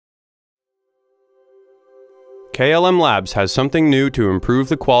KLM Labs has something new to improve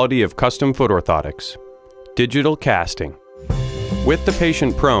the quality of custom foot orthotics: digital casting. With the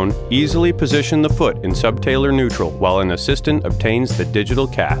patient prone, easily position the foot in subtalar neutral while an assistant obtains the digital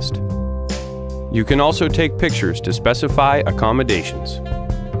cast. You can also take pictures to specify accommodations.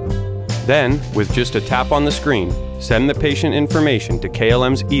 Then, with just a tap on the screen, send the patient information to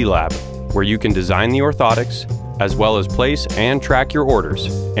KLM's eLab, where you can design the orthotics, as well as place and track your orders,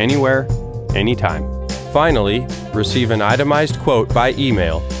 anywhere, anytime. Finally, receive an itemized quote by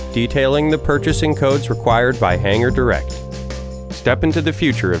email detailing the purchasing codes required by Hanger Direct. Step into the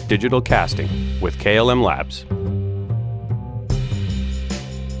future of digital casting with KLM Labs.